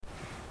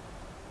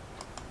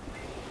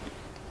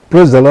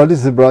Praise the Lord.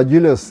 This is Brother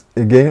Julius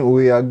again.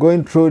 We are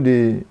going through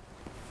the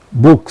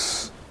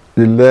books,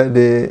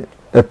 the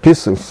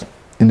epistles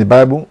in the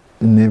Bible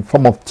in the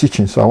form of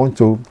teaching. So I want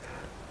to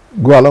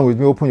go along with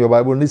me. Open your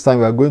Bible. This time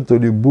we are going to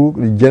the book,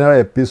 the general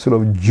epistle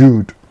of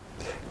Jude.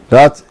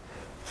 That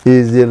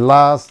is the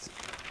last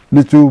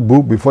little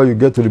book before you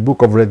get to the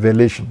book of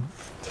Revelation.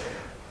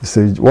 It's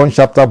a one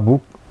chapter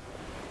book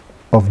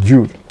of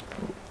Jude.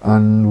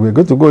 And we're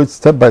going to go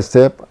step by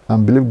step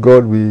and believe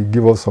God will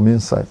give us some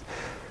insight.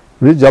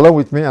 Read along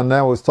with me, and then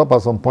I will stop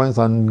at some points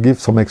and give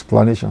some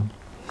explanation.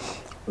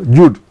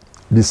 Jude,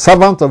 the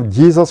servant of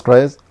Jesus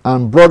Christ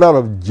and brother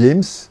of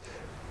James,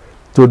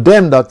 to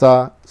them that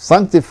are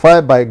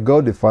sanctified by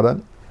God the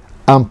Father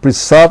and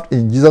preserved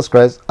in Jesus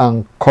Christ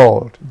and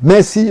called,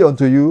 mercy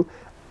unto you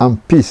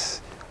and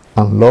peace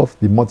and love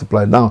be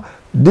multiplied. Now,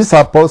 this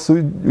apostle,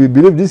 we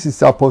believe this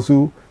is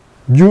Apostle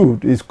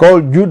Jude. It's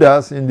called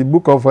Judas in the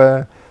book of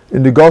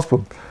in the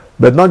Gospel,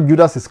 but not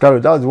Judas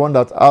Iscariot. That was the one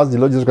that asked the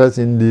Lord Jesus Christ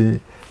in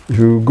the. If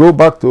you go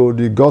back to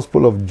the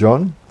Gospel of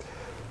John,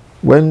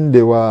 when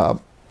they were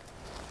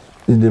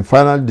in the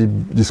final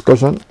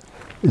discussion,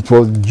 it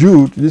was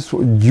Jude.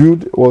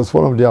 Jude was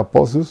one of the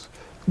apostles.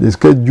 They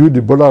said Jude,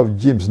 the brother of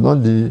James,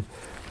 not the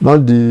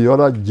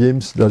other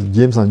James. That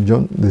James and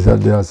John. They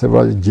said there are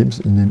several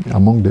James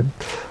among them,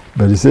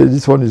 but they said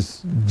this one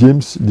is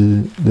James.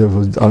 There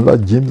was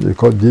another James. They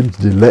called James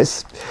the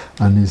Less,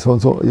 and he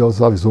also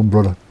has his own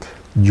brother,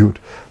 Jude.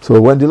 So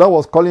when the Lord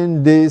was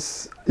calling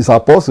his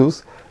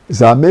apostles, it's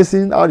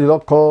amazing how the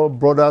Lord called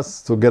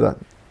brothers together.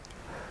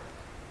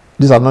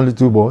 These are not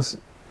little boys.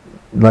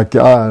 Like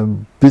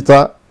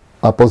Peter,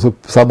 Apostle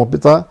Simon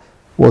Peter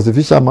was a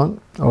fisherman,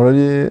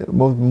 already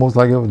most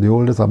likely the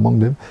oldest among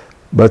them.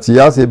 But he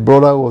has a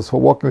brother who was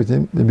working with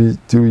him, maybe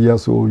 2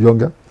 years or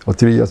younger, or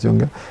 3 years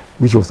younger,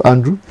 which was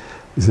Andrew.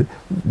 You see,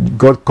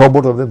 God called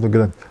both of them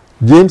together.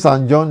 James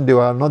and John, they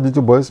were not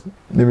little boys,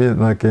 maybe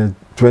like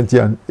 20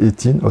 and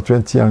 18 or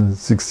 20 and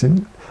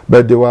 16,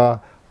 but they were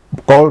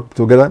called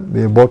together.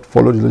 They both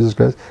followed Jesus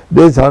Christ.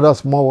 There's another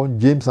small one,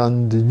 James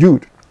and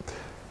Jude.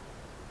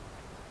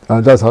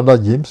 And that's another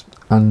James.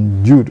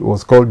 And Jude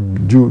was called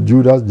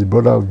Judas, the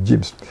brother of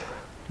James.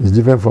 It's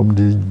different from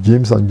the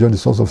James and John, the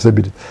sons of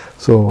Zebedee.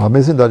 So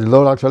amazing that the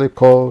Lord actually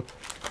called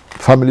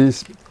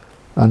families,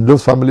 and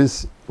those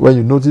families, when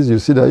you notice, you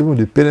see that even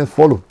the parents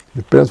follow.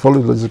 The parents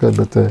follow Jesus Christ,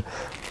 but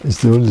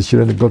it's the only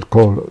children that God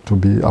called to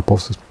be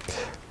apostles.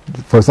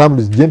 For example,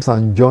 it's James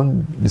and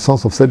John, the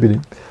sons of Zebedee.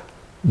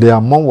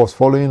 Their mom was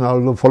following the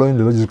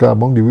Lord Jesus Christ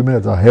among the women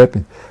that are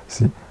helping.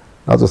 See,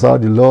 that was how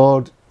the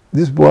Lord.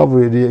 These people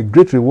have a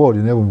great reward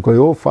in heaven because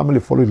the whole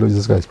family followed Lord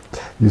Jesus Christ.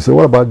 You say,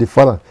 what about the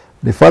father?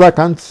 The father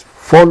can't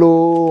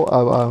follow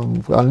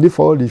and live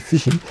for all the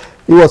fishing.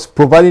 He was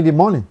providing the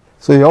money,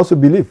 so he also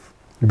believed.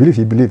 He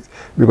believed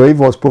because if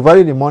he was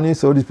providing the money,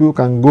 so these people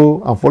can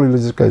go and follow Lord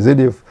Jesus Christ.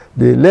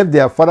 They left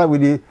their father with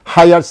the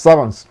hired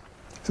servants.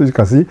 So you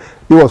can see,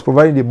 he was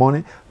providing the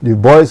money. The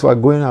boys were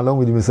going along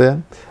with the Messiah.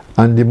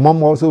 And the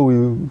mom also,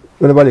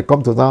 whenever they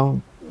come to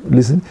town,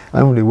 listen.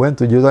 And when they went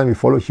to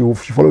Jerusalem,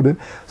 she followed them.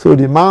 So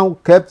the man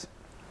kept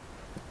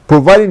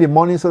providing the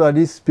money so that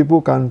these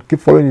people can keep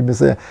following the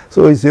Messiah.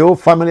 So it's a whole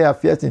family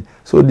affair thing.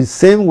 So the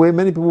same way,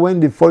 many people, when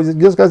they follow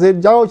Jesus Christ,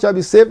 said, "Thou shalt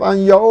be saved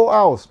and your whole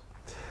house."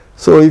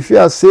 So if you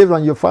are saved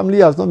and your family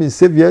has not been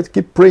saved yet,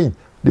 keep praying.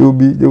 They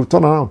will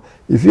turn around.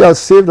 If you are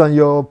saved and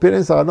your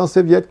parents are not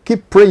saved yet,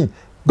 keep praying.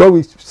 God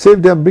will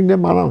save them, bring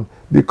them around.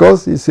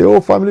 Because it's a whole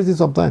family thing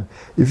sometimes.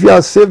 If you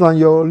are saved and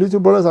your little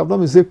brothers have not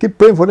been saved, keep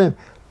praying for them.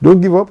 Don't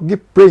give up,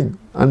 keep praying.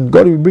 And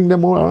God will bring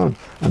them all around.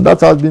 And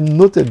that has been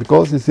noted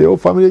because it's a whole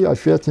family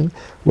affair thing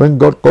when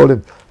God called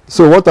them.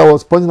 So what I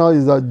was pointing out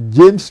is that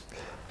James,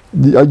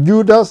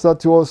 Judas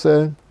that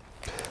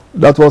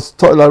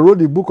wrote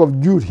the book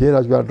of Jude here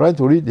that we are trying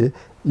to read here,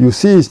 you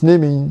see his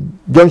name in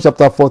John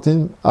chapter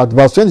 14 at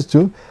verse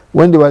 22.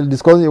 When they were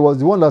discussing, it was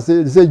the one that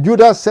said,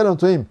 Judas said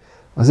unto him,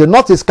 I said,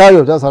 not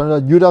Iscariot, that's another.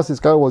 Judas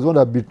Iscariot was one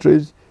that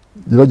betrayed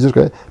the Lord Jesus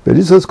Christ. But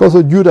this is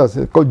also Judas,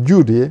 called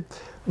Jude here.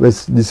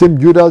 It's the same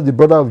Judas, the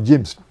brother of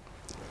James.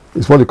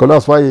 It's what they call.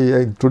 That's why he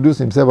introduced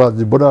himself as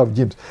the brother of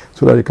James,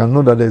 so that you can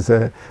know that there's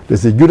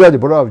a Judas, the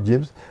brother of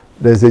James.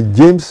 There's a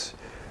James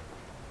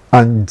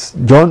and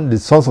John, the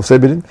sons of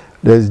Zebedee.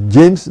 There's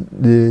James,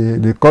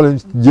 they call him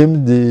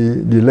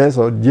James the Less,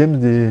 or James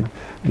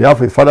they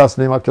have a father's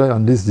name actually,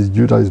 and this is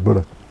Judas, his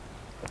brother.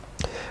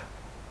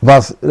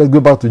 Let's go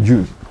back to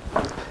Jude.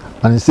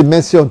 And he said,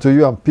 mercy unto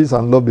you and peace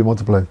and love be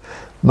multiplied.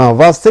 Now,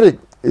 verse 3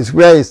 is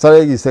where he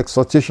started his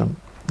exhortation.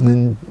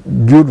 In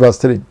Jude, verse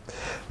 3.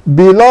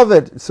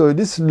 Beloved, so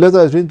this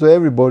letter is written to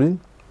everybody.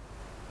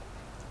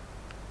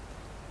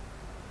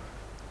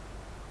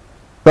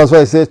 That's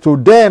why it says, to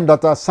them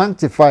that are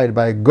sanctified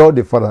by God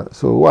the Father.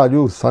 So who are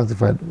you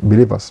sanctified?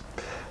 Believers.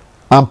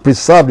 And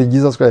preserved in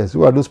Jesus Christ.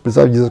 Who are those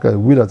preserved in Jesus Christ?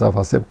 We that have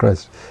accepted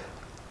Christ.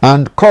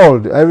 And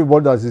called,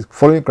 everybody that is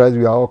following Christ,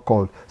 we are all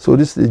called. So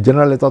this is a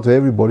general letter to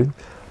everybody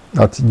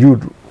that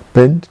Jude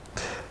penned.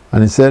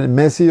 And he said,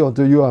 mercy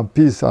unto you and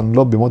peace and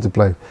love be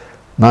multiplied.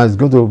 Now it's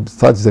going to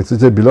start his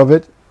exhortation,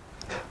 beloved.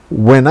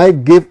 when I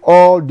gave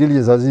all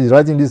diligence, as he is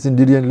writing this in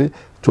diligently,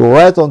 to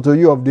write unto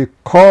you of the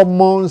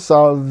common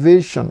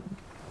salvation,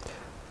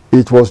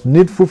 it was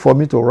needful for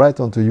me to write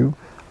unto you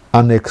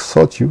and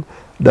exhort you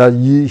that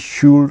ye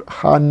should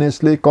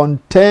earnestly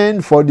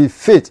contend for the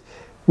faith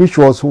which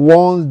was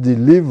once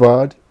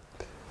delivered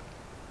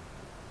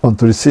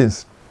unto the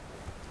saints.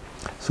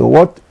 So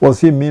what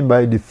was he mean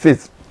by the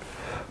faith?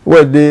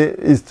 Well,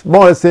 it's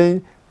more or less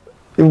saying,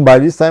 even by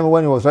this time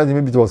when he was writing,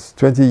 maybe it was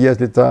 20 years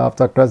later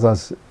after Christ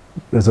has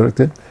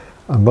resurrected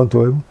and gone to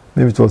heaven.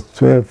 Maybe it was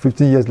 12,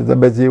 15 years later,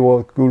 but he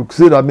could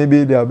see that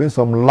maybe there have been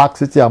some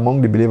laxity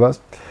among the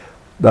believers,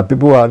 that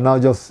people are now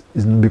just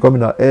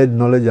becoming a head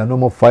knowledge and no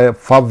more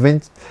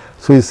fervent.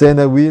 So he's saying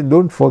that we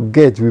don't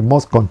forget, we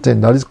must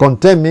contend. That is,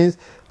 contend means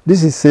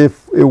this is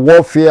a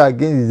warfare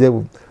against the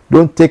devil.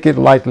 Don't take it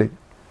lightly.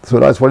 So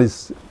that's what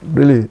he's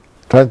really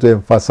trying to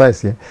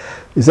emphasize here.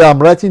 He said, I'm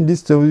writing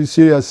this to you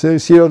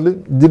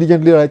seriously,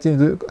 diligently writing.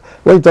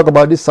 When you talk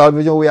about this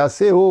salvation, we are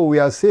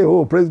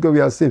saved, praise God, we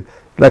are saved.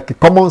 Like a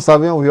common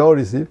salvation we all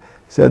receive.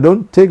 He said,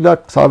 don't take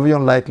that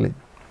salvation lightly.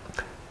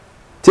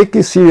 Take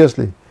it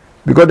seriously.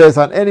 Because there's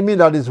an enemy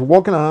that is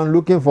walking around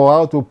looking for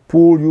how to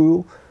pull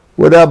you,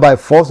 whether by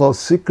force or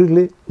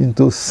secretly,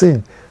 into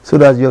sin, so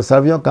that your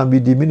salvation can be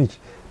diminished.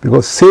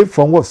 Because saved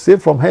from what?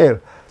 Saved from hell.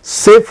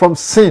 Saved from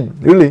sin,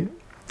 really.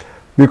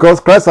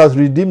 Because Christ has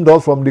redeemed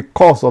us from the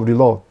curse of the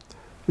law,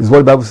 is what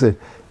the Bible says.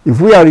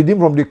 If we are redeemed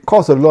from the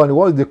curse of the law, and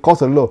what is the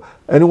curse of the law?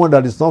 Anyone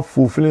that is not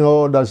fulfilling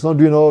all, that is not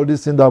doing all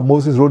these things that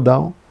Moses wrote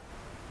down,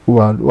 who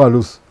are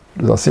those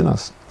are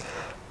sinners.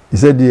 He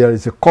said there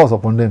is a curse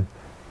upon them.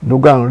 No,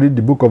 go and read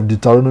the book of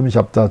Deuteronomy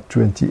chapter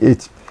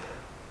 28.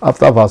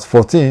 After verse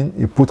 14,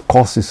 he put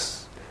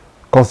curses.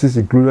 Curses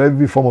include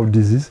every form of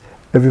disease,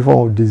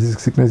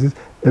 sicknesses,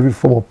 every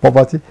form of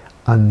poverty,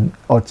 and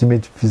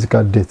ultimate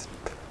physical death.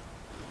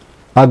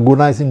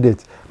 Agonizing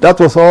death. That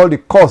was all the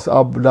curse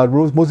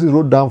that Moses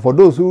wrote down for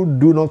those who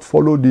do not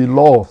follow the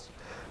laws.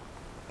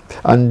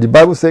 And the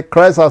Bible says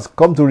Christ has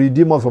come to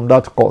redeem us from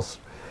that curse.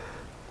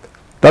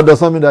 That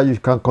does not mean that you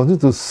can continue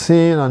to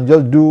sin and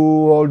just do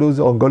all those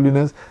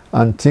ungodliness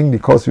and think the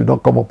curse will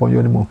not come upon you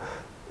anymore.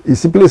 It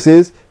simply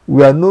says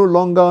we are no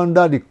longer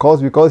under the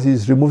curse because he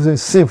is removing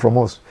sin from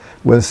us.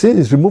 When sin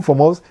is removed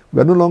from us,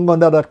 we are no longer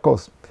under that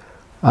curse.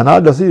 And how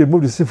does he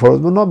remove the sin for us?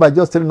 But not by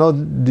just telling us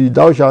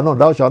thou shalt not,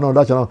 thou shalt not,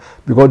 thou shalt not.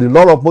 Because the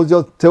law of Moses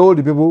just told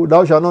the people,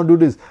 thou shalt not do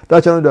this, thou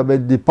shalt not do that.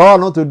 But the power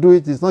not to do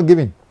it is not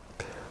given.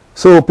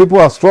 So people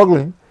are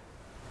struggling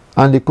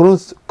and they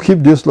couldn't keep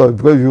this law,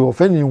 because if you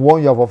offend in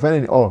one, you have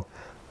offended in all.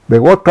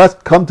 But what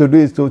Christ come to do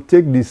is to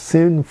take the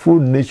sinful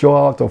nature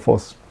out of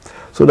us,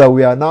 so that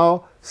we are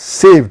now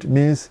saved.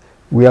 Means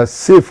we are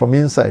saved from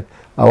inside.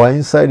 Our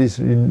inside is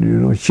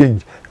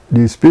changed.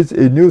 The spirit,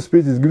 a new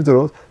spirit is given to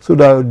us, so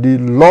that the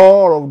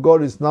law of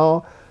God is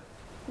now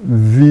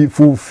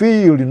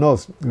fulfilled in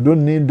us. We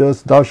don't need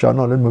those thou shalt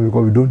not anymore,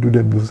 because we don't do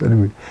them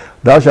anyway.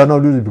 Thou shalt not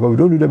do this because we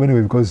don't do them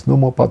anyway, because it's no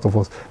more part of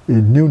us. A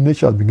new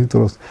nature has been given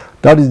to us.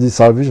 That is the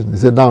salvation. He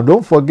said, now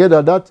don't forget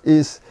that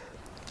is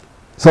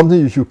something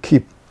you should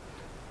keep.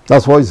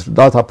 That's why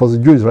that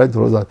Apostle Jude is writing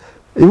to us, that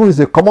even it's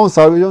a common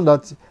salvation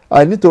that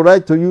I need to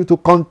write to you to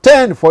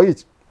contend for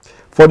it,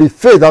 for the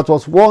faith that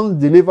was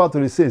once delivered to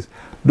the saints.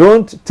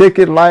 Don't take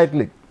it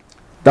lightly,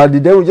 that the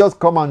devil just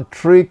come and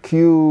trick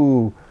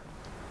you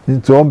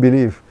into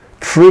unbelief,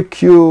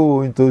 trick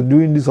you into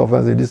doing this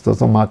offense, and this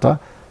doesn't matter.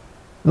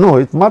 No,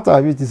 it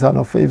matters if it is an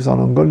offense, it's an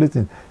ungodly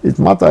thing. It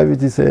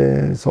matters if it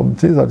is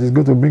something that is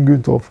going to bring you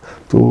into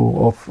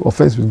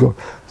offense with God.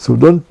 So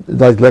don't,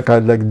 like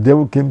the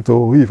devil came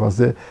to Eve and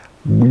said,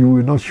 you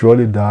will not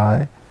surely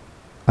die,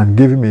 and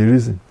gave him a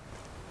reason,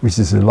 which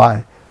is a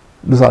lie.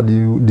 Those are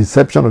the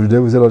deception of the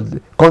devil. He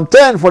said,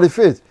 contend for the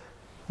faith.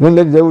 Don't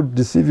let the devil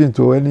deceive you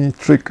into any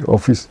trick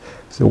of his.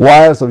 It's the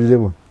wiles of the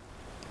devil.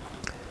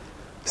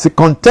 See,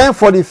 contend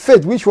for the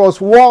faith which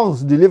was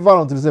once delivered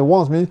unto the saints.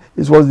 Once means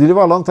it was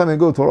delivered a long time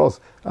ago to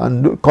us.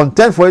 And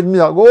contend for it means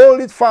like,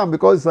 hold it firm,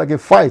 because it's like a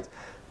fight.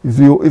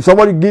 If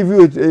somebody give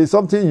you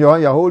something in your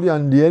hand, you're holding,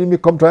 and the enemy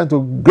come trying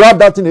to grab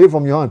that thing away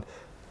from your hand,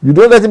 you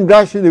don't let him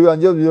grab it away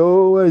and just,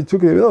 well, he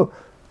took it away. No.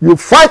 You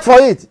fight for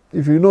it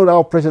if you know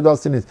how precious that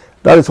thing is.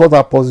 That is what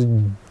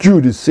Apostle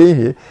Jude is saying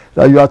here,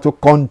 that you have to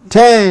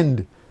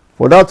contend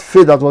for that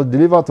faith that was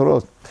delivered to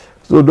us.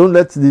 So don't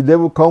let the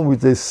devil come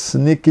with a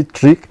sneaky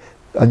trick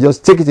and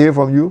just take it away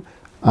from you,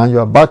 and you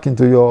are back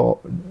into your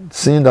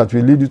sin that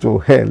will lead you to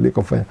hell, lake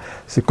of fire.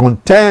 So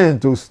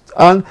contend to,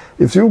 and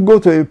if you go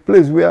to a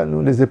place where,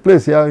 there's a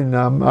place here in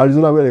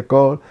Arizona where they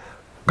call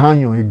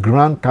canyon, a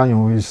grand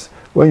canyon, is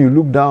when you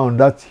look down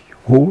that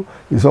hole,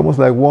 it's almost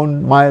like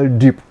 1 mile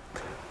deep,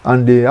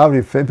 and they have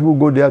people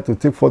go there to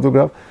take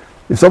photographs.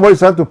 If somebody is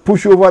trying to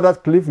push you over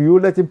that cliff, you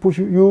let him push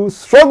you, you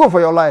struggle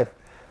for your life.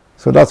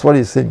 So that's what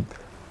he's saying.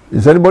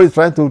 If anybody is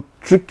trying to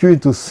trick you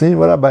into sin,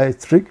 whether by a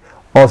trick,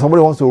 or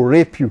somebody wants to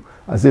rape you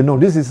and say, no,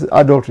 this is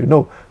adultery.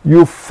 No,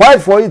 you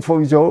fight for it,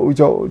 with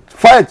your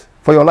fight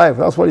for your life.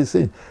 That's what he's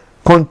saying.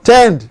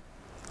 Contend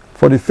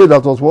for the faith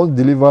that was once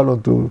delivered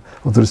unto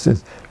the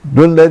saints.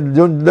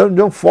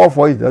 Don't fall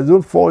for it.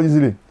 Don't fall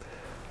easily.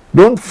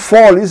 Don't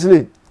fall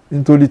easily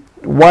into the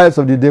wiles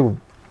of the devil.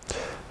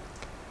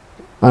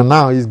 And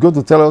now he's going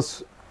to tell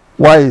us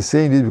why he's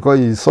saying this, because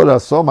he saw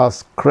that some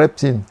has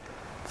crept in.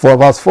 For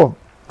verse 4.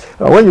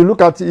 When you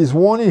look at his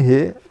warning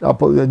here,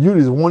 Jude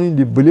is warning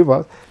the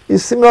believers.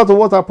 It's similar to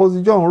what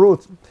Apostle John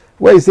wrote,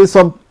 where he says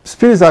some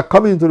spirits are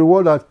coming into the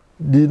world that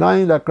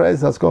denying that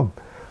Christ has come,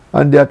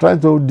 and they are trying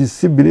to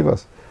deceive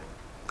believers.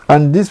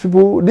 And these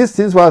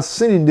things were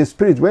seen in the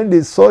spirit. When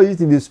they saw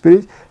it in the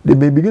spirit, they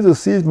may begin to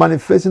see it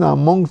manifesting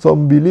among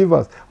some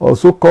believers or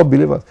so-called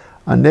believers.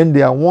 And then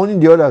they are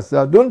warning the others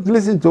that don't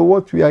listen to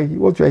what we are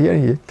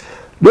hearing here.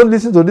 Don't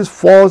listen to this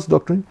false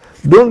doctrine.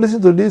 Don't listen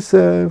to this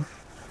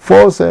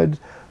false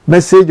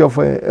message of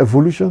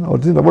evolution or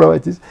whatever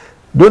it is.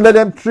 Don't let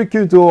them trick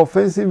you into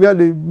offensive where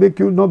they make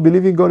you not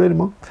believe in God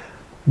anymore,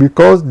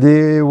 because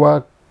they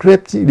were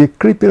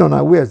creeping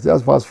unawares.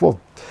 That's verse 4.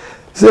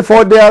 Say,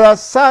 for there are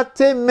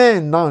certain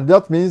men. Now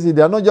that means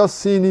they are not just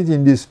seeing it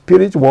in the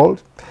spirit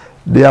world.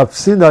 They have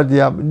seen that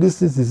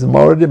this is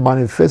already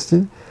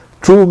manifesting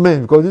through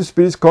men, because these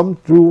spirits come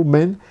through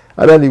men.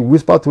 And then they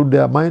whisper to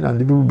their mind, and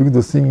the people begin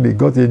to sing. They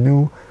got a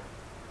new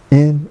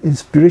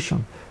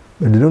inspiration,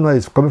 but they don't know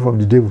it's coming from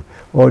the devil,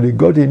 or they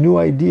got a new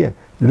idea.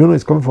 They don't know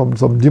it's coming from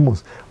some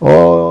demons,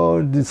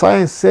 or the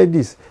science said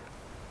this.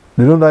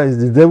 They don't know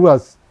the devil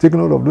has taken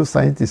hold of those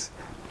scientists.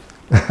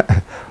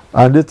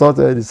 And they thought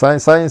the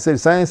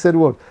science said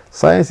what?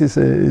 Science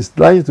is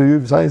lying to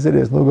you. Science said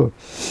there's no God.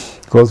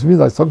 Because it means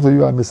I talk to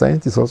you, I'm a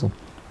scientist also.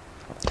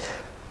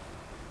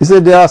 He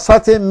said there are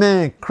certain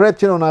men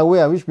crept in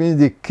unaware, which means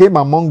they came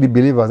among the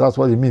believers. That's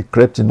what it means,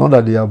 crept in. Not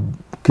that they have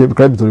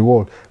crept into the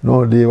world.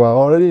 No, they were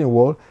already in the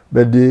world,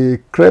 but they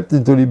crept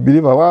into the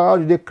believer. How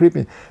did they creep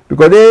in?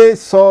 Because they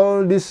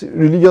saw these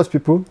religious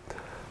people.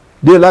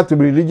 They like to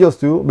be religious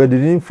too, but they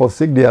didn't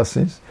forsake their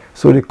sins.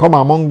 So they come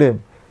among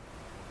them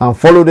and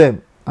follow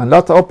them. And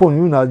that happened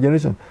in our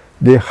generation.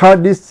 They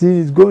heard this thing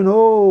is going,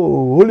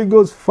 oh, Holy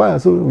Ghost fire.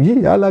 So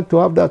I like to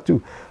have that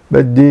too.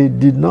 But they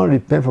did not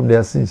repent from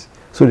their sins.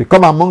 So they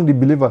come among the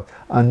believers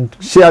and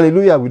say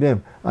hallelujah with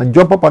them and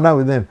jump up and down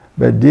with them.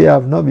 But they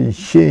have not been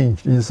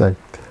changed inside.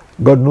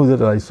 God knows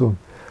that I so.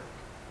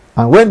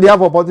 And when they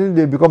have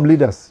opportunity, they become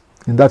leaders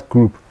in that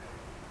group.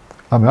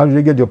 I mean, how do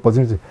they get the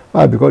opportunity?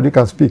 Because they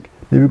can speak.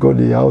 Maybe because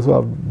they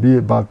also have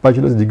a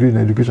bachelor's degree in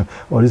education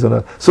or this or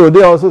that. So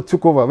they also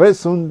took over. Very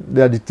soon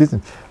they are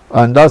dictating.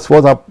 And that's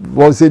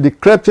what say they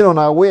crept in on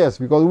our ways,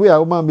 because we are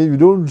human beings. We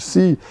don't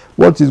see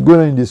what is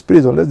going on in the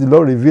spirit unless the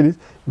Lord reveal it.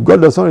 If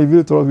God does not reveal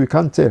it to us, we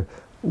can't tell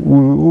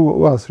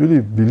who has really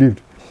believed.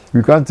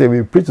 We can't tell.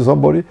 We preach to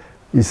somebody,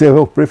 he says,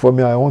 oh, pray for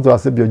me, I want to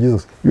accept your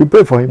Jesus. You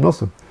pray for him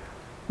also.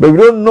 But we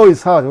don't know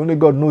his heart. Only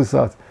God knows his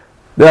heart.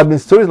 There have been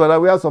stories like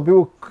that where some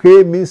people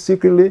came in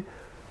secretly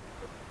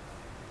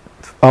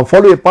and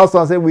followed a pastor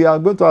and said, we are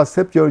going to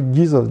accept your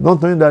Jesus,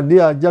 not knowing that they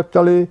are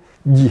actually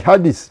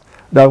jihadists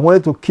that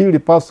wanted to kill the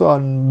pastor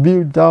and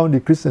build down the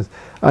Christians.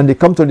 And they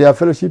come to their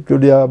fellowship, to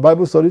their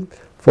Bible study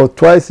for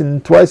twice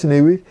in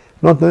a week,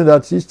 not knowing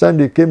that each time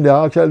they came, they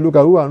actually look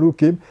at who and who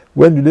came,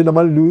 when do they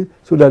normally do it,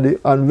 so that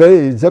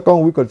the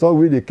second week or third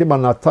week, they came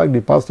and attacked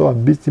the pastor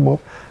and beat him up,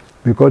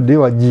 because they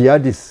were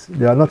jihadists.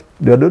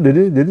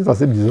 They didn't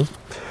accept Jesus.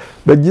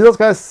 But Jesus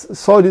Christ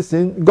saw this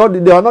thing.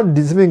 They are not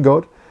deceiving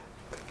God.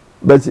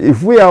 But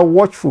if we are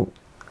watchful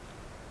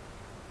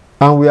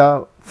and we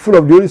are full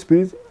of the Holy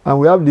Spirit and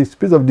we have the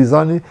spirit of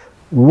discerning,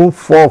 we won't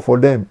fall for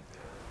them.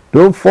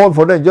 Don't fall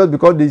for them just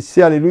because they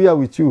say hallelujah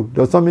with you.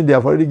 Does not mean they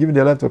have already given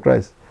their life to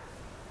Christ.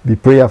 Be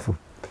prayerful.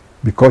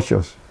 Be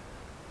cautious.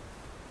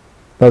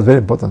 That's very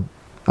important.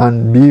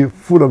 And be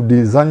full of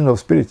discerning of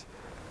spirit.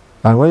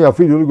 And when you are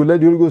filled with the Holy Ghost, let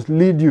the Holy Ghost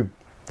lead you.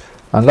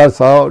 And that's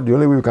how the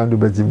only way we can do.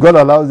 But if God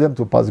allows them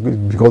to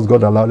persecute, because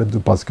God allowed them to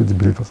persecute the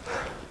believers,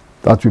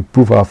 that will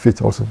prove our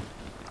faith also.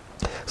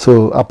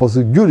 So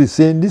Apostle Jude is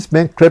saying, these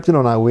men crept in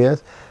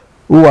unawares,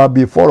 who are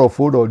before of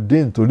old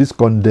ordained to this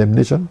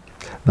condemnation.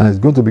 Now he's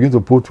going to begin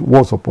to put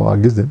words upon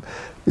against them.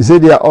 He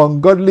said they are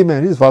ungodly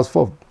men. This is verse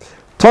 4.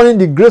 Turning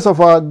the grace of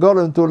our God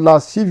into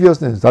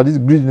lasciviousness, that is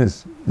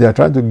greediness. They are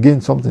trying to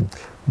gain something,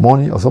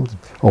 money or something,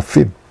 or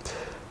fame.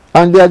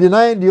 And they are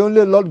denying the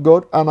only Lord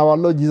God and our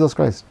Lord Jesus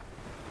Christ.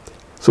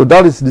 So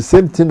that is the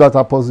same thing that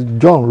Apostle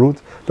John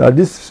wrote, that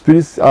these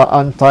spirits are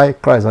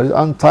anti-Christ, that is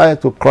anti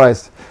to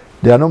Christ.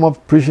 They are no more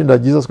preaching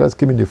that Jesus Christ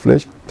came in the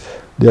flesh.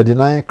 They are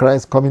denying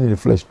Christ coming in the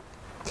flesh.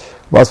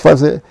 Verse 5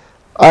 says,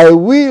 I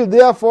will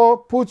therefore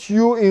put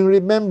you in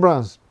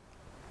remembrance,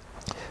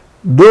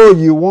 though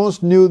you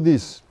once knew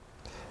this,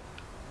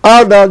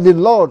 how that the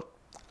Lord,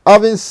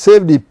 having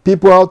saved the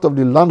people out of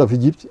the land of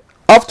Egypt,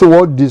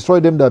 afterward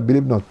destroyed them that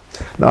believe not.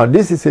 Now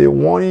this is a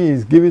warning he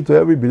is giving to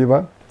every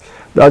believer,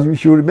 that we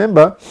should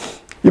remember,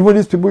 even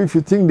these people, if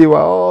you think they were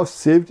all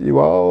saved, they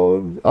were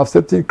all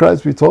accepting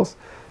Christ with us,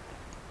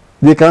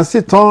 they can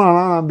still turn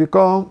around and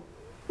become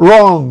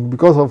wrong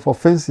because of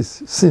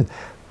offenses, sin.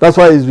 That's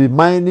why he's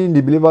reminding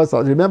the believers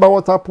that remember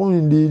what happened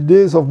in the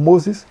days of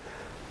Moses.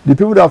 The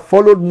people that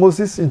followed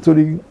Moses into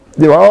the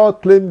They were all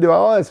claimed, they were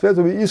all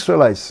expected to be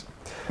Israelites.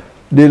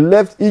 They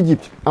left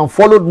Egypt and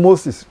followed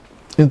Moses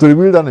into the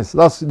wilderness.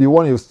 That's the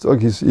one he's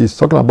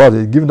talking about.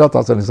 He's giving that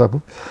as an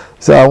example.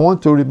 So I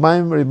want to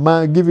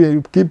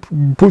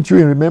put you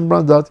in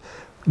remembrance that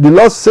the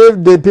Lord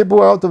saved the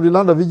people out of the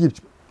land of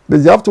Egypt.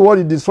 But afterward,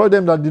 he destroyed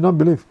them that did not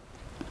believe.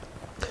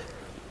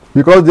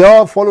 Because they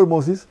all followed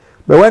Moses.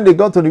 But when they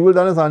got to the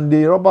wilderness and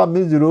the robber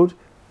missed the road,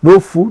 no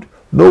food,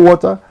 no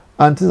water,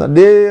 and things,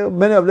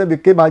 many of them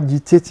became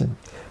agitating.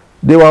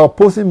 They were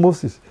opposing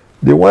Moses.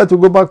 They wanted to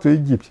go back to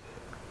Egypt.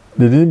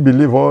 They didn't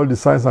believe all the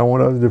signs and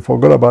wonders. They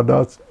forgot about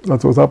that.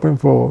 That was happening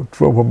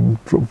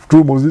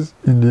through Moses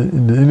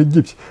in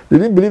Egypt. They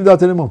didn't believe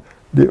that anymore.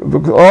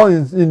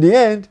 In the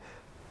end,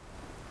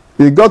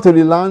 they got to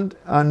the land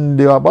and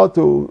they were about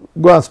to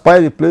go and spy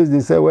the place.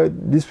 They said, well,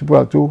 these people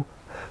are too.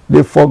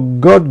 They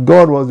forgot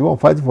God was the one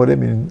fighting for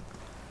them in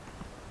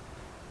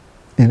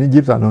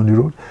Egypt and on the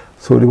road.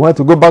 So they wanted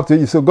to go back to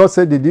Egypt. So God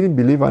said they didn't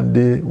believe and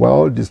they were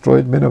all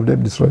destroyed. Many of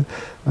them destroyed.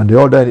 And they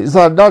all died.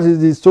 So that is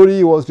the story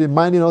he was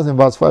reminding us in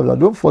verse 5. That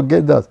don't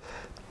forget that.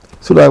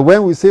 So that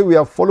when we say we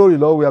have followed the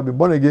Lord, we have been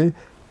born again,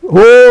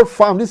 whole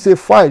farm, this is a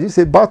fight, this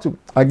is a battle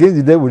against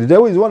the devil. The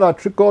devil is the one that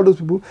tricked all those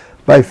people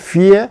by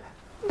fear.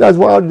 That's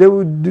why the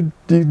devil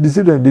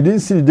deceived them. They didn't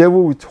see the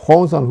devil with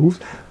horns and hoofs.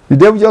 The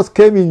devil just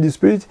came in the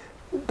spirit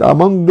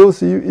among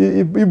those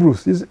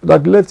Hebrews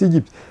that left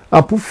Egypt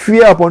and put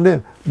fear upon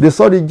them. They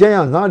saw the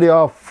giants. Now they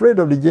are afraid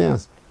of the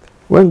giants.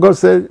 When God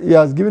said he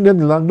has given them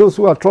the land, those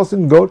who are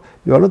trusting God,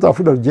 you are not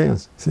afraid of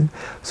giants. See?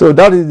 So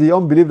that is the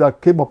unbelief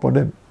that came upon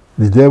them.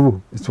 The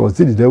devil. It was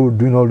still the devil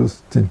doing all those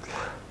things.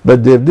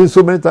 But they've done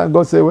so many times,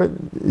 God said, well,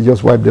 he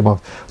just wiped them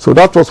out. So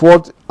that was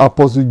what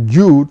Apostle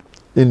Jude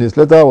in his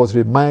letter was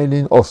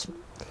reminding us.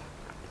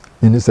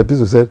 In his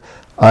epistle said,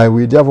 I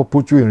will therefore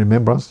put you in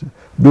remembrance.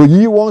 Though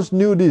ye once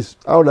knew this,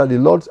 how that the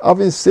Lord,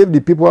 having saved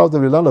the people out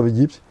of the land of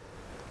Egypt,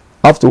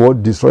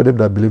 afterward destroyed them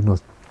that believed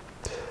not.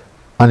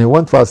 And he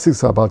went verse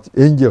 6 about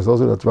angels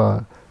also that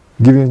were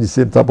giving the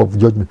same type of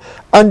judgment.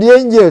 And the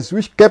angels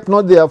which kept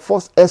not their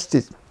first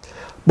estate,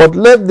 but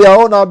left their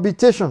own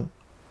habitation,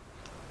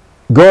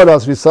 God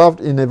has reserved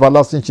in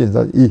everlasting chains.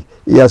 That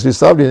he has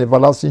reserved in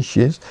everlasting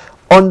chains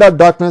under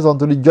darkness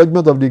unto the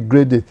judgment of the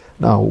great day.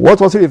 Now, what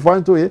was he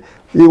referring to here?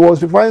 He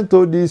was referring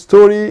to the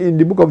story in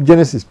the book of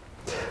Genesis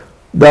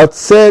that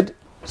said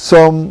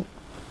some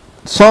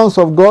sons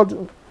of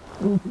God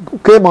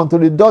came unto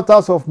the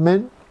daughters of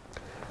men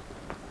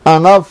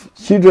and have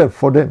children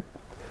for them.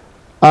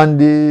 And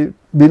the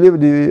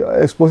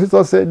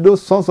expositor said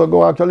those sons of God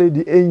were actually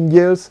the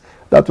angels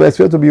that were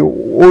expected to be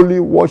holy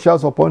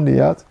watchers upon the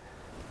earth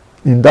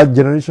in that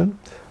generation,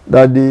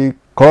 that they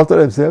corrupted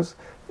themselves.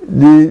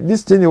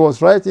 This thing he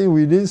was writing,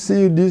 we didn't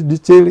see this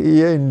detail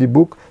here in the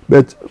book,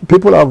 but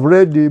people have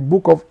read the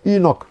book of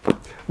Enoch,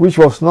 which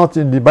was not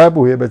in the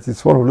Bible here, but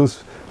it's one of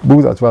those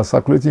books that were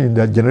circulating in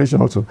their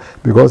generation also,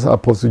 because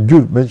Apostle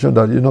Jude mentioned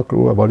that Enoch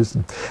wrote about this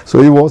thing.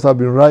 So he must have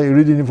been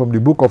reading it from the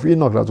book of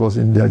Enoch that was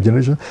in their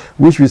generation,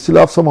 which we still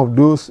have some of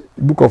those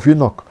book of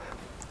Enoch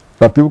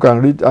that people can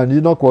read. And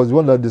Enoch was the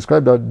one that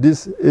described that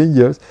these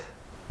angels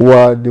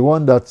were the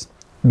one that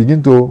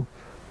begin to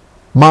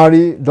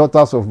marry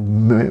daughters of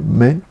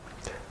men,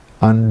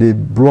 and they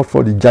brought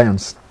forth the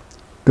giants.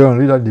 Go and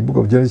read that in the book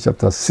of Genesis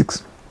chapter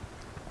 6.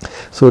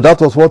 So that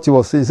was what he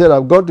was saying. He said,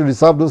 I've got to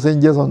reserve those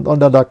angels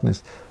under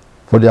darkness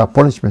for their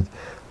punishment.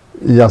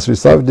 He has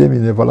reserved them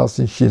in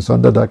everlasting chains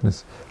under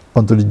darkness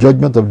unto the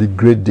judgment of the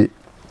great day.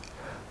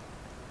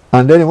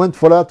 And then he went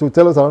further to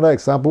tell us another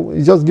example.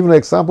 He's just giving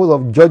examples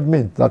of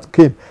judgment that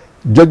came.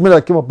 Judgment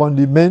that came upon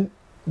the men,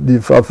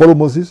 that followed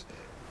Moses,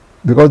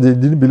 because they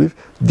didn't believe.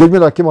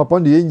 Judgment that came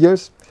upon the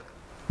angels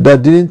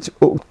that didn't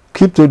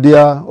keep to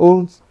their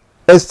own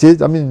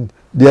estate. I mean,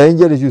 their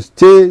angels, they should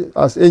stay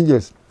as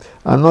angels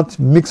and not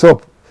mix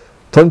up,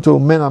 turn to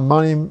men and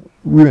marrying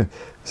women.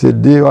 So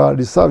they were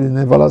reserved in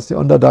everlasting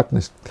under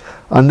darkness.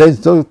 And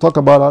then talk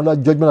about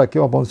another judgment that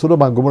came upon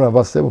Sodom and Gomorrah,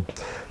 verse 7.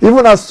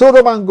 Even as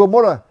Sodom and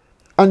Gomorrah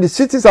and the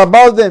cities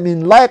about them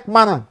in like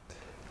manner,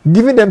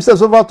 giving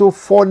themselves over to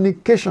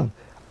fornication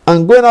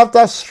and going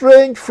after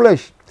strange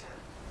flesh,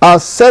 are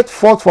set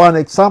forth for an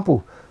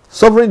example,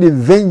 suffering the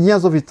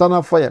vengeance of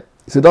eternal fire.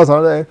 So that's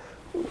another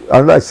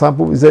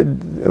example. He said,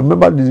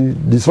 remember the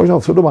destruction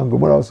of Sodom and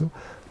Gomorrah also.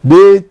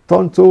 They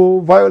turned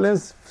to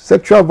violence,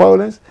 sexual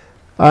violence,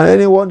 and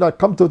anyone that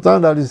come to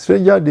town that is a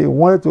stranger, they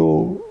wanted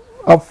to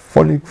have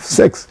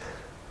sex,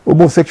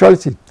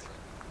 homosexuality.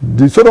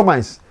 The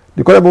Sodomites,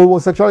 they call them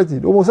homosexuality,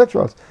 the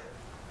homosexuals.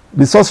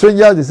 They saw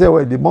strangers, they said,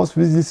 well, they must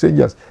visit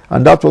strangers.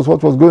 And that was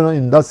what was going on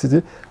in that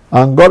city.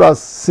 And God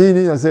has seen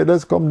it and said,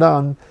 let's come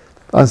down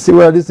and see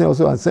where this thing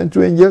also, and sent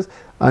 2 angels.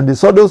 And they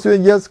saw those 2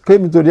 angels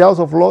came into the house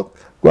of Lot.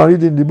 Go and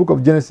read in the book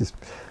of Genesis.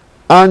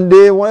 And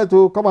they wanted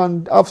to come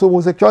and have some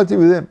homosexuality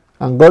with them.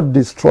 And God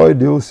destroyed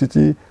the whole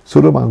city,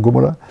 Sodom and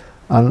Gomorrah,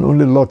 and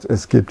only Lot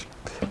escaped.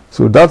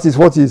 So that is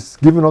what he's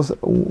giving us.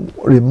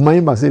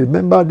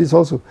 Remember this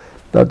also,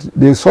 that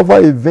they suffer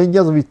a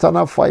vengeance of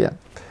eternal fire.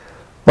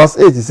 Verse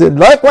 8, he said,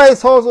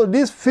 likewise also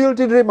these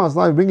filthy dreamers,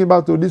 now bringing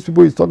back to these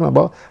people he's talking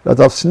about, that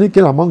are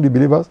sneaking among the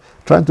believers,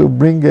 trying to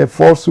bring a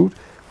falsehood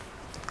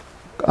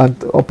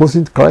and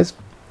opposite Christ.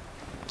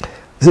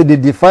 He said, they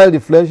defile the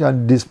flesh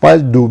and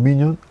despise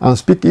dominion and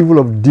speak evil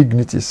of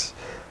dignities.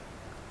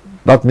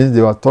 That means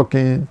they were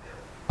talking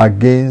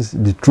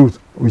against the truth,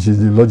 which is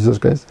the Lord Jesus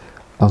Christ,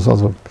 and so on.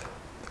 So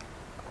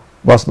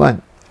verse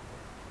 9.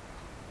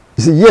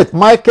 He said, yet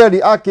Michael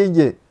the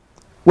archangel,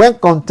 when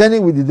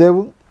contending with the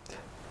devil,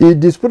 he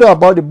disputed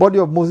about the body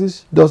of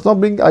Moses, does not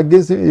bring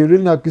against him a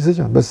real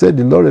accusation, but said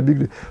the Lord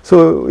rebuked him.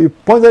 So he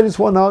pointed this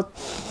one out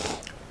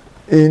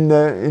in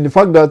the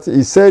fact that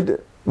he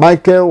said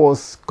Michael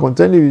was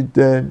contending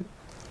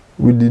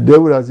with the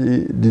devil,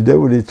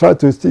 that he tried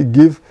to still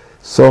give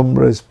some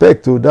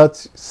respect to that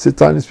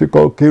Satan spirit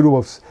called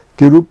cherub.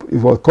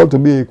 It was called to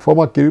be a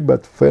former cherub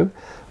but fell,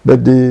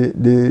 but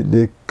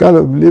they kind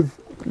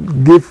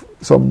of give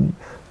some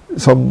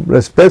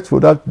respect for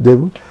that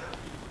devil,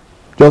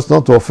 just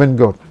not to offend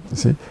God. You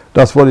see,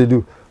 that's what they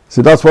do.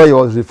 See, that's why he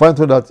was referring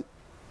to that.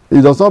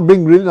 He does not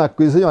bring real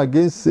accusation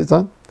against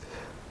Satan.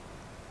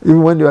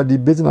 Even when they are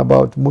debating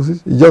about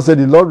Moses, he just said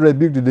the Lord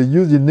rebuked you. They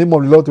use the name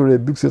of the Lord to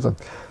rebuke Satan,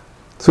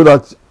 so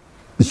that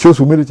it shows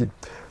humility.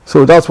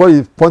 So that's why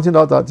he's pointing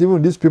out that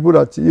even these people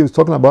that he was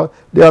talking about,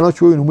 they are not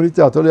showing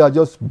humility at all. They are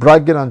just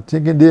bragging and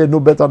thinking they know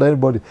better than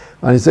anybody.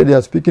 And he said they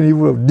are speaking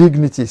evil of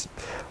dignities.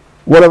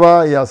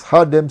 Whatever he has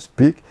heard them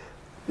speak,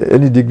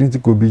 any dignity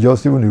could be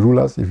just even the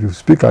rulers. If you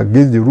speak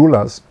against the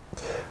rulers,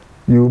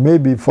 you may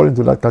be falling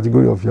into that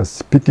category of you're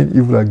speaking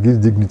evil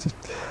against dignity.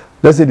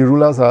 Let's say the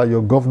rulers are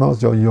your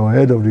governors or your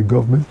head of the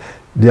government.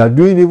 They are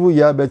doing evil,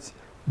 yeah, but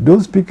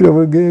don't speak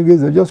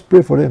against them. Just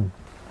pray for them.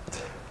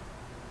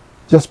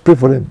 Just pray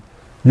for them.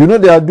 You know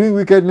they are doing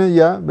wickedness,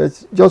 yeah,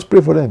 but just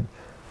pray for them.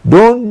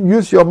 Don't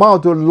use your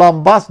mouth to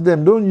lambast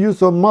them. Don't use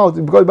your mouth,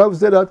 because the Bible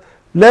said that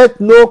let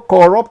no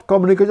corrupt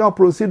communication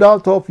proceed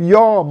out of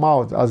your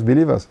mouth as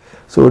believers.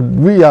 So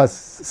we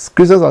as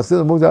Christians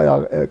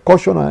are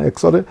cautioned and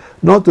exhorted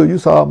not to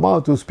use our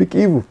mouth to speak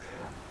evil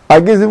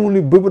against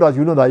even people that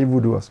you know that are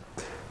evildoers.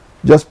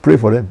 Just pray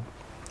for them,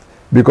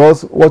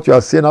 because what you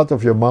are saying out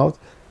of your mouth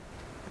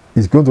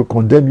is going to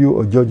condemn you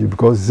or judge you,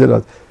 because he said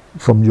that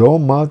from your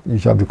own mouth you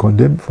shall be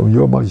condemned, from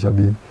your mouth you shall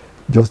be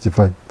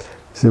justified.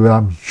 Say, well,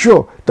 I'm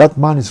sure that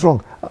man is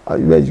wrong.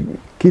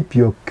 Keep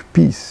your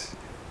peace.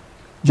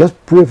 Just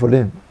pray for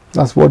them.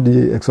 That's what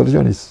the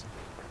exhortation is.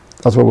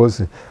 That's what we'll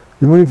say.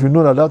 Even if you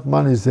know that that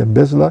man is an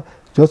embezzler,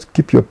 just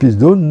keep your peace.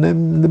 Don't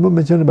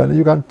mention anybody.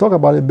 You can talk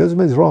about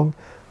embezzlement is wrong,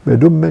 but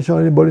don't mention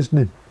anybody's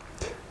name.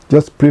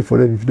 Just pray for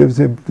them. If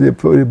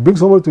they bring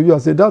someone to you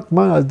and say that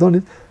man has done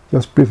it,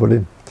 just pray for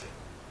them.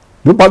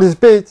 Don't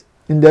participate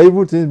in their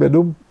evil things, but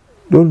don't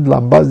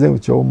lambast them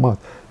with your own mouth,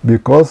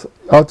 because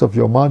out of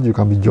your mouth you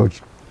can be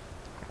judged.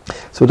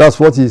 So that's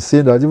what he's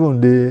saying, that even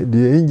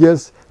the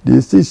angels, they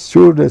still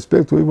show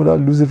respect to even that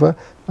Lucifer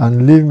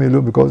and leave him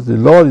alone, because the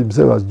Lord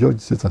himself has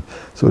judged Satan.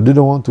 So they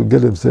don't want to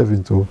get themselves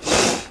into,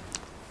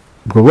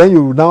 because when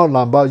you now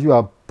lambast, you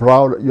are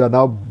proud, you are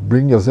now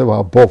bringing yourself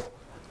above.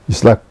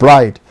 It's like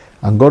pride,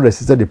 and God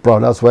resisted the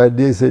proud. That's why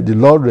they say the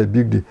Lord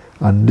rebuked it,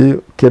 and they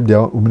kept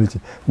their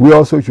humility. We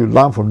also should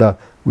learn from that.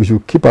 We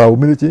should keep our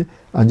humility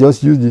and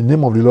just use the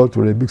name of the Lord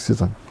to rebuke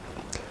Satan.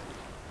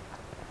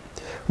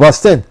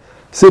 Verse 10.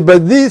 Say,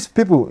 but these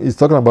people he's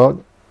talking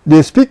about,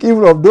 they speak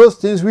evil of those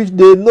things which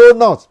they know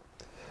not.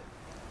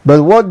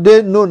 But what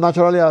they know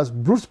naturally, as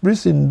Bruce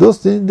Priest in those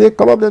things, they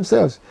corrupt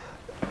themselves.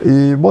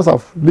 He must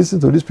have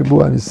listened to these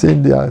people, and he's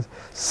saying they are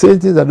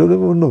saying things that they don't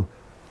even know.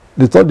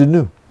 They thought they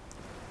knew.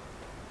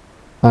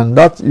 And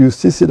that you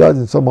still see that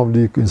in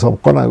some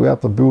corner where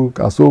some people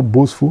are so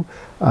boastful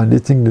and they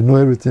think they know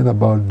everything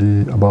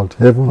about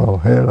heaven or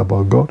hell,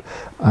 about God,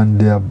 and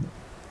they are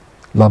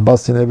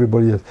lambasting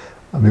everybody else.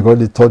 And because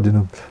they thought they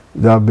know.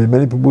 There have been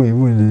many people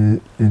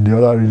even in the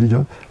other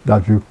religion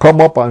that will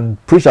come up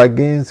and preach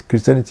against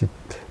Christianity.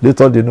 They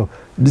thought they know.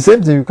 The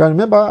same thing, you can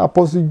remember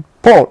Apostle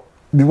Paul,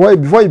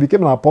 before he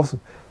became an apostle,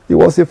 he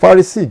was a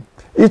Pharisee.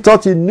 He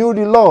thought he knew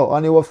the law,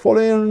 and he was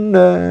following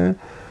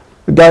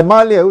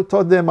Gamaliel, who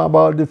taught them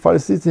about the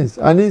Pharisees.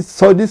 And he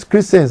saw these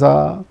Christians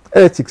are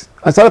heretics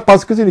and started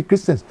persecuting the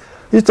Christians.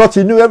 He thought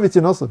he knew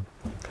everything also.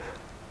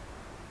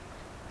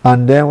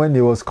 And then when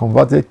he was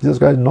converted, Jesus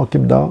Christ knocked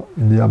him down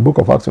in the book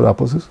of Acts of the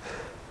Apostles.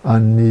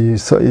 And he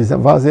said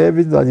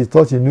everything that he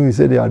thought he knew, he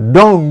said they are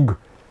dung.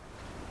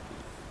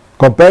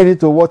 Comparing it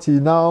to what he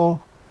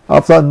now,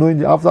 after having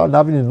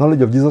the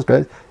knowledge of Jesus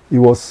Christ, he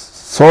was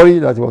sorry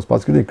that he was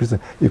persecuting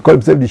Christians. He called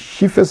himself the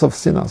chiefest of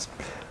sinners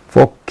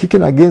for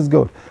kicking against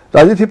God.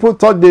 That if people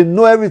thought they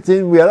know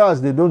everything,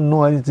 whereas they don't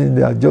know anything,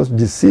 they are just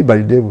deceived by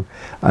the devil.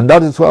 And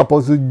that is why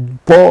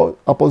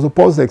Apostle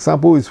Paul's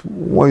example is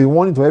when he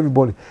warning to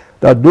everybody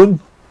that don't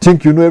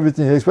think you know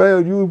everything,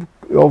 especially you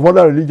of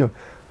other religion.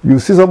 You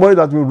see somebody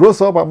that will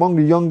rose up among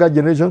the younger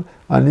generation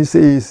and he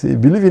says he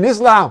believes in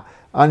Islam,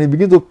 and he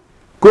begins to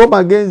come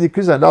against the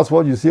Christian. That's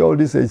what you see all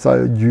this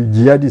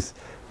jihadists.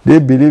 They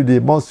believe they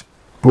must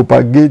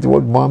propagate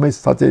what Muhammad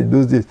started in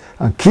those days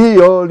and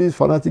kill all these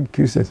fanatic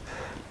Christians.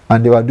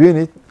 And they were doing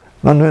it,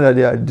 not knowing that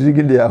they are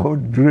digging their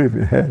own grave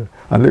in hell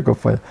and lake of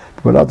fire.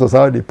 Because that was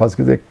how they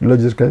persecuted Lord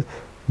Jesus Christ.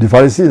 The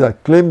Pharisees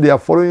that claimed they are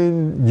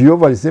following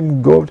Jehovah, the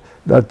same God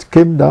that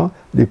came down,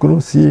 they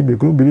couldn't see him, they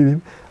couldn't believe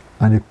him,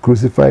 and they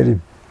crucified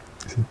him.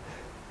 See?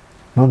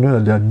 Not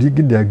knowing that they are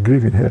digging their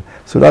grave in hell.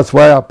 So that's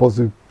why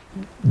Apostle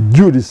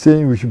Jude is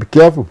saying we should be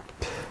careful.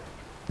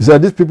 He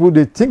said these people,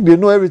 they think they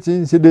know everything.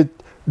 He said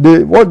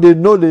what they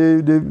know,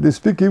 they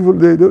speak evil.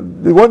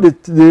 What they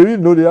really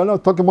know, they are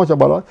not talking much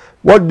about that.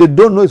 What they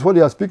don't know is what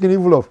they are speaking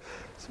evil of.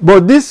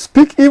 But these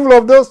speak evil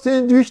of those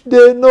things which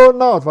they know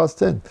not. Verse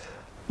 10.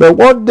 But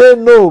what they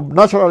know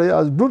naturally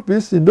as brute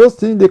beasts, in those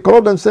things they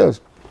corrupt themselves.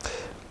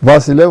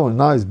 Verse 11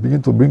 now is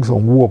beginning to bring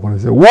some woe upon it.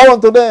 He said, woe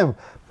unto them,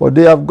 for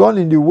they have gone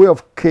in the way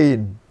of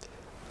Cain,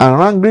 and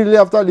ran greedily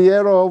after the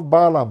error of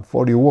Balaam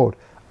for the word,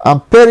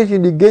 and perished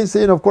in the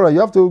gainsaying of Korah. You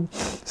have to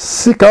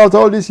seek out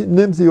all these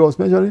names he was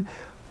mentioning.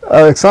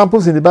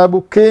 Examples in the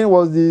Bible. Cain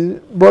was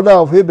the brother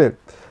of Abel.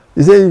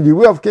 He said the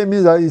way of Cain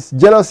means that it's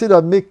jealousy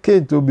that made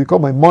Cain to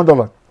become a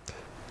murderer.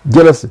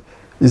 Jealousy.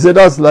 He said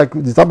that's like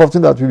the type of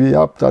thing that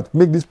that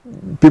make these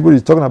people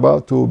he's talking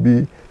about to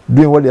be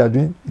doing what they are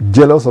doing,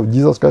 jealous of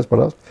Jesus Christ,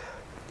 perhaps.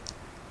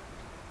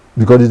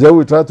 Because the devil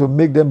will try to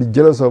make them be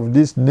jealous of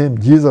this name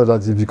Jesus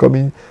that is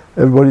becoming.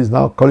 Everybody is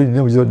now calling the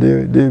name Jesus.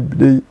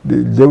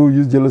 The devil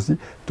use jealousy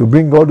to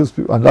bring all those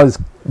people, and that is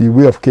the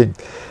way of Cain.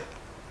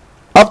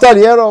 After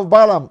the era of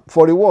Balaam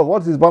for the world,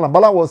 what is Balaam?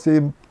 Balaam was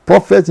a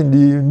prophet in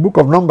the book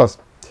of Numbers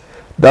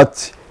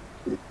that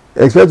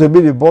expected to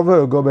be the prophet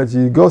of God, but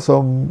he got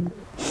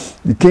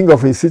the king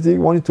of a city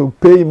wanted to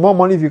pay him more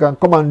money if you can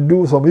come and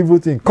do some evil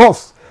thing.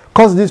 Curse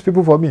these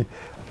people for me.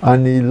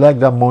 And he liked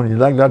that money, he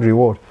liked that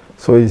reward.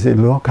 So he said,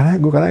 Lord, can I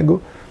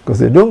go? Because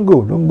they don't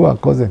go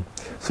and curse them.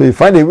 So he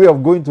find a way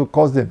of going to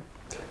curse them.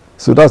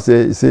 So that's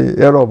a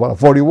error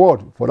for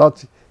reward, for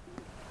that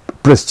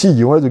prestige.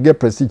 You wanted to get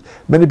prestige.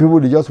 Many people,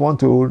 they just want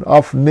to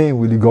have name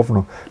with the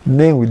governor,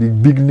 name with the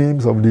big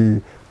names of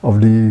the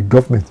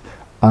government.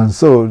 And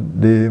so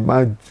they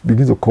might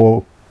begin to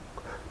call,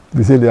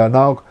 they say they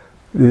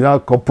now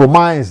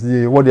compromise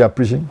what they are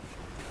preaching.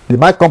 They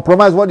might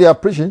compromise what they are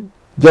preaching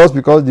just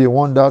because they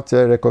want that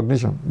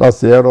recognition. That's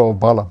the error of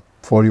Balaam,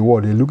 for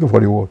reward. They're looking for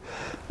reward.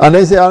 And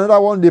then say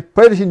another one, they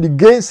perish in the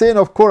gainsaying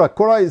of Korah.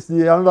 Korah is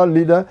another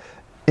leader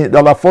that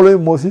are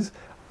following Moses,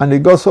 and they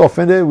got so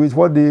offended with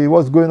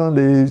what's going on.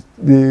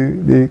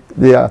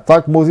 They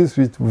attack Moses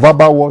with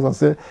verbal words and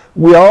say,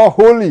 we are all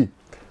holy.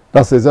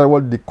 That's exactly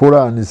what the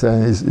Korah and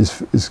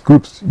his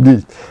groups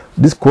did.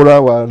 This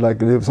Korah were like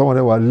some of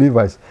them were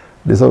Levites.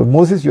 They said,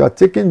 Moses, you are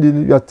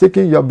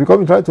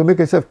becoming, trying to make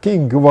yourself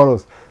king over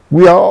us.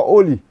 We are all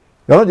holy.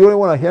 You are not the only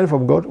one hearing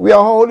from God. We are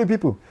all holy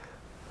people.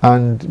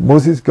 And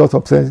Moses got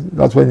upset.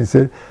 That's when he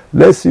said,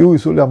 let's see who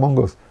is holy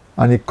among us.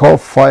 And he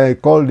called fire, he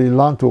called the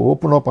land to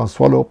open up and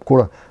swallow up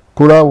Korah.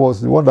 Korah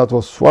was the one that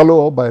was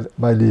swallowed up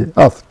by the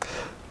earth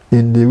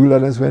in the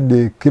wilderness when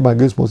they came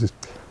against Moses.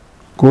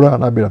 Korah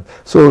and Abiram.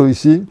 So you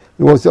see,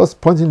 it was just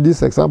pointing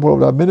this example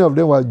of that many of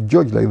them were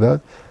judged like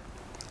that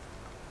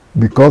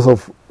because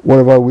of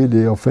whatever way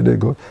they offended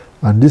God.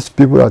 And these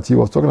people that he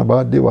was talking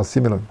about, they were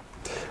similar.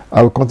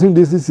 I will continue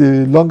this. This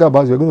is a longer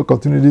verse. We're going to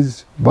continue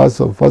this verse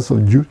of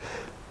Jude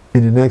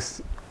in the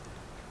next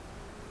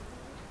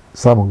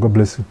sermon. God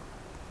bless you.